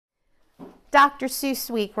Dr. Seuss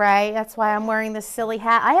week, right? That's why I'm wearing this silly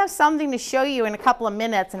hat. I have something to show you in a couple of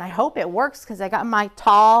minutes, and I hope it works because I got my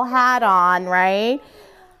tall hat on, right?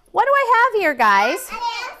 What do I have here, guys?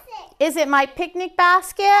 Is it my picnic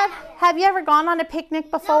basket? Have you ever gone on a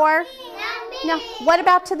picnic before? No. What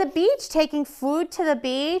about to the beach? Taking food to the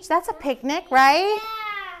beach? That's a picnic, right?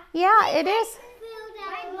 Yeah, it is.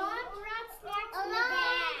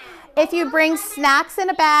 If you bring snacks in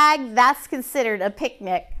a bag, that's considered a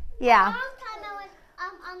picnic. Yeah.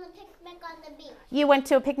 On the picnic on the beach. You went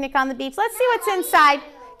to a picnic on the beach. Let's see what's inside.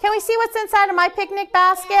 Can we see what's inside of my picnic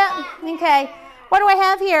basket? Okay. What do I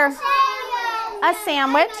have here? A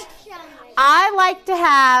sandwich. I like to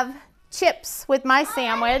have chips with my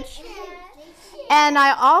sandwich. And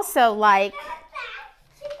I also like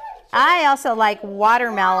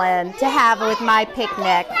watermelon to have with my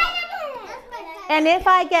picnic. And if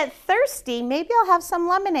I get thirsty, maybe I'll have some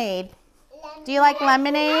lemonade. Do you like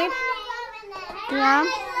lemonade? Yeah.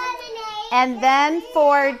 And then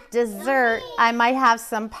for dessert, I might have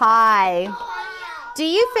some pie. Do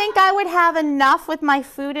you think I would have enough with my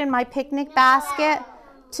food in my picnic basket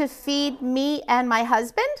to feed me and my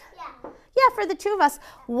husband? Yeah, for the two of us.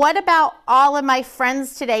 What about all of my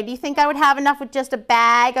friends today? Do you think I would have enough with just a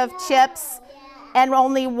bag of chips and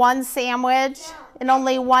only one sandwich and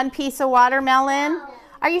only one piece of watermelon?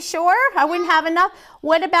 Are you sure? I wouldn't have enough.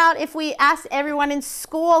 What about if we asked everyone in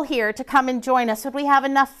school here to come and join us? Would we have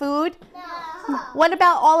enough food? No. What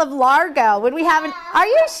about all of Largo? Would we have Are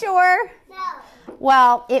you sure? No.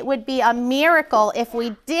 Well, it would be a miracle if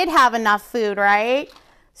we did have enough food, right?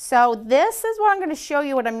 So this is what I'm going to show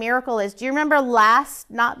you what a miracle is. Do you remember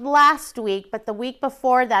not last week, but the week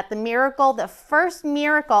before that, the first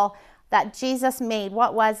miracle that Jesus made?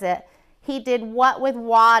 What was it? He did what with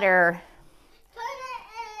water?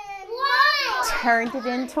 Turned it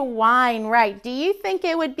into wine, right. Do you think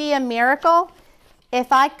it would be a miracle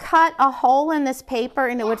if I cut a hole in this paper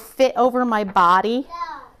and it would fit over my body?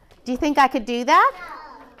 No. Do you think I could do that?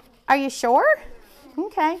 No. Are you sure?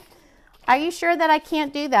 Okay. Are you sure that I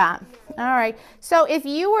can't do that? All right. So if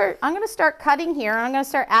you were, I'm going to start cutting here. I'm going to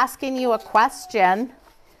start asking you a question.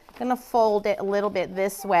 I'm going to fold it a little bit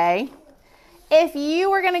this way. If you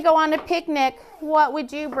were going to go on a picnic, what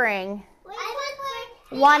would you bring?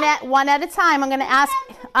 One at a time. I'm going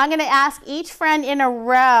to ask each friend in a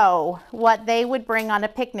row what they would bring on a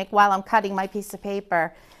picnic while I'm cutting my piece of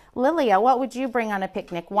paper. Lilia, what would you bring on a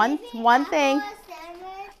picnic? One thing.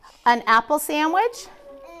 An apple sandwich.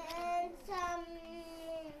 And some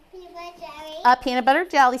peanut butter jelly. A peanut butter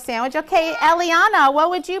jelly sandwich. Okay, Eliana, what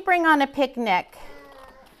would you bring on a picnic?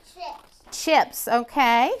 Chips. Chips,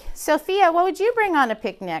 okay. Sophia, what would you bring on a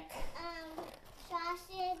picnic?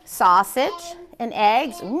 Sausage and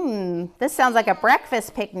eggs. This sounds like a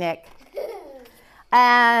breakfast picnic.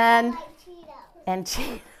 And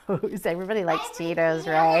Cheetos. Everybody likes Cheetos,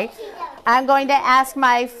 right? I'm going to ask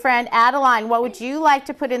my friend Adeline, what would you like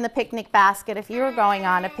to put in the picnic basket if you were going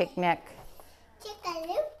on a picnic?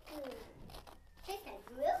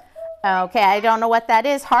 Okay, I don't know what that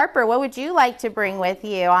is. Harper, what would you like to bring with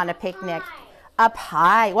you on a picnic? A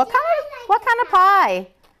pie. What kind of pie?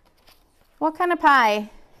 What kind of pie?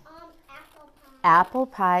 Apple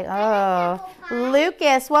pie. Oh.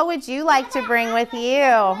 Lucas, what would you like to bring with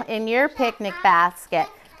you in your picnic basket?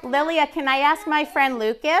 Lilia, can I ask my friend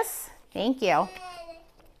Lucas? Thank you.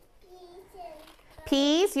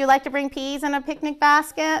 Peas? You like to bring peas in a picnic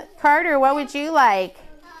basket? Carter, what would you like?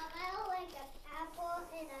 I would like an apple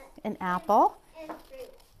an apple? and fruit.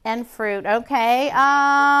 And fruit. Okay.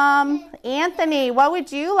 Anthony, what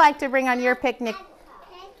would you like to bring on your picnic?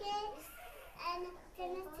 Pancakes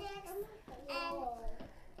and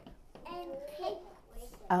cakes.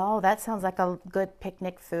 Oh, that sounds like a good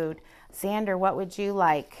picnic food. Xander, what would you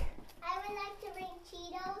like? I would like to bring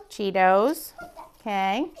Cheetos. Cheetos.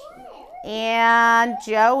 Okay. And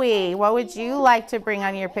Joey, what would you like to bring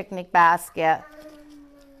on your picnic basket?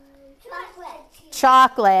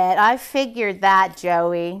 Chocolate. I figured that,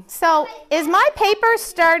 Joey. So, is my paper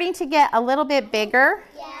starting to get a little bit bigger?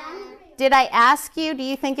 Yeah. Did I ask you, do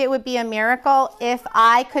you think it would be a miracle if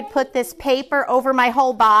I could put this paper over my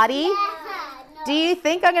whole body? Do you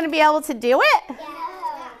think I'm going to be able to do it?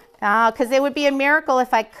 Because it would be a miracle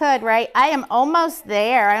if I could, right? I am almost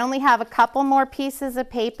there. I only have a couple more pieces of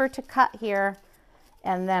paper to cut here,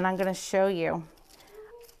 and then I'm going to show you.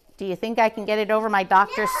 Do you think I can get it over my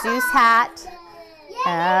Dr. Seuss hat?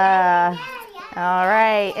 All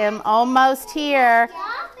right, I'm almost here.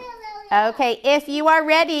 Okay, if you are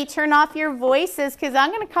ready, turn off your voices because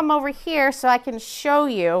I'm going to come over here so I can show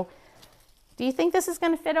you. Do you think this is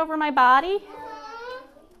going to fit over my body?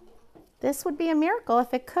 This would be a miracle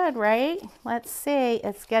if it could, right? Let's see.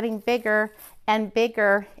 It's getting bigger and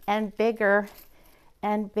bigger and bigger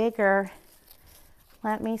and bigger.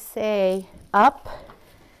 Let me see. Up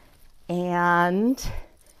and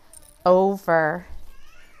over.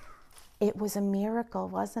 It was a miracle,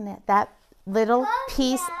 wasn't it? That little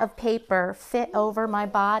piece of paper fit over my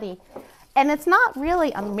body. And it's not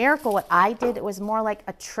really a miracle what I did. It was more like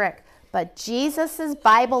a trick. But Jesus's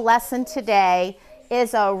Bible lesson today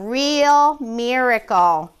is a real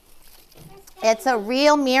miracle. It's a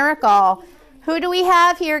real miracle. Who do we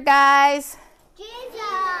have here, guys? Jesus.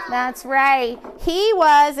 That's right. He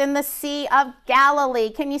was in the Sea of Galilee.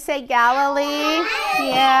 Can you say Galilee?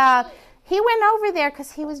 Yeah. He went over there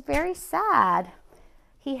because he was very sad.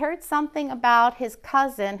 He heard something about his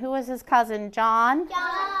cousin. Who was his cousin? John?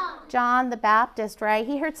 John the Baptist, right?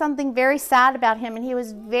 He heard something very sad about him, and he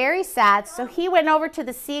was very sad. So he went over to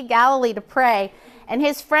the Sea of Galilee to pray, and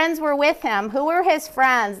his friends were with him. Who were his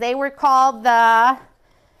friends? They were called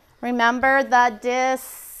remember, the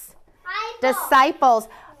disciples.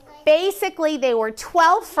 Basically, they were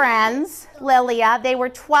 12 friends, Lilia. They were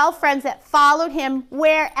 12 friends that followed him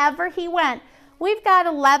wherever he went. We've got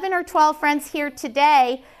 11 or 12 friends here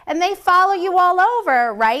today, and they follow you all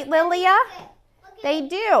over, right, Lilia? They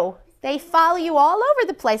do. They follow you all over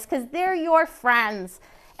the place because they're your friends.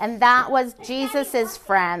 And that was Jesus's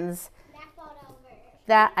friends.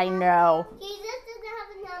 That I know. Jesus doesn't have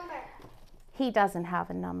a number. He doesn't have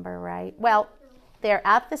a number, right? Well, they're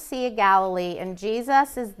at the Sea of Galilee, and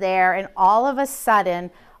Jesus is there, and all of a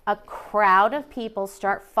sudden, a crowd of people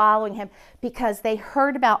start following him because they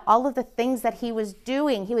heard about all of the things that he was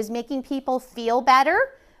doing. He was making people feel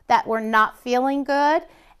better that were not feeling good,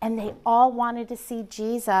 and they all wanted to see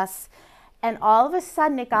Jesus. And all of a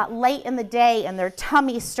sudden, it got late in the day, and their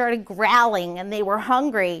tummies started growling, and they were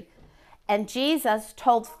hungry. And Jesus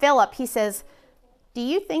told Philip, he says, do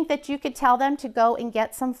you think that you could tell them to go and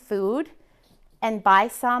get some food and buy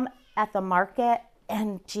some at the market?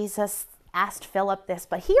 And Jesus asked Philip this,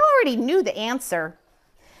 but he already knew the answer.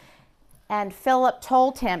 And Philip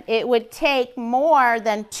told him it would take more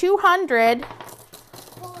than 200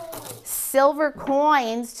 silver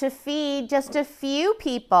coins to feed just a few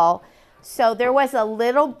people. So there was a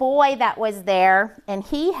little boy that was there, and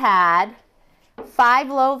he had 5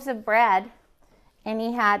 loaves of bread, and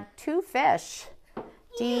he had 2 fish.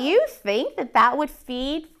 Do you think that that would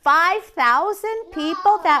feed 5,000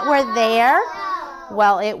 people that were there?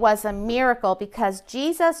 Well, it was a miracle because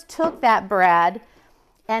Jesus took that bread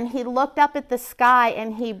and he looked up at the sky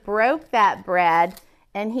and he broke that bread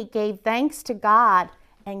and he gave thanks to God.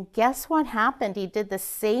 And guess what happened? He did the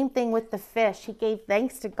same thing with the fish. He gave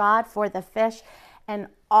thanks to God for the fish. And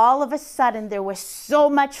all of a sudden there was so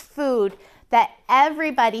much food that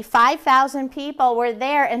everybody, 5,000 people were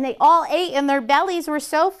there, and they all ate and their bellies were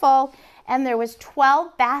so full, and there was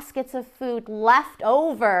 12 baskets of food left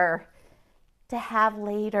over to have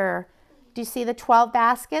later. Do you see the 12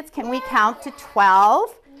 baskets? Can we count to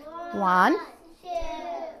 12? 1, 2,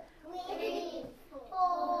 3,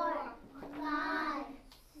 4, 5,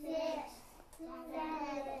 6, 7,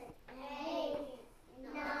 8,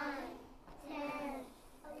 9, 10,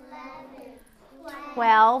 11,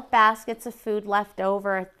 12 baskets of food left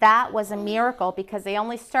over. That was a miracle because they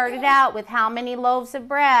only started out with how many loaves of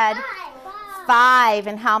bread? 5.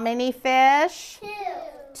 And how many fish?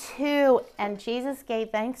 2. And Jesus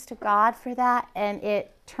gave thanks to God for that, and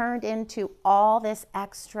it turned into all this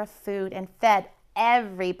extra food and fed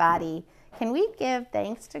everybody. Can we give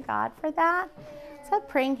thanks to God for that? Let's have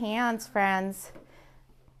praying hands, friends.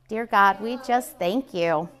 Dear God, we just thank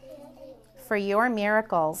you for your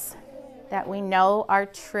miracles that we know are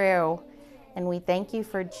true. And we thank you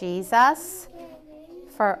for Jesus,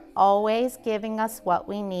 for always giving us what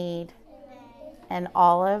we need. And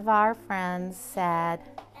all of our friends said,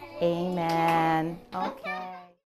 Amen. Okay.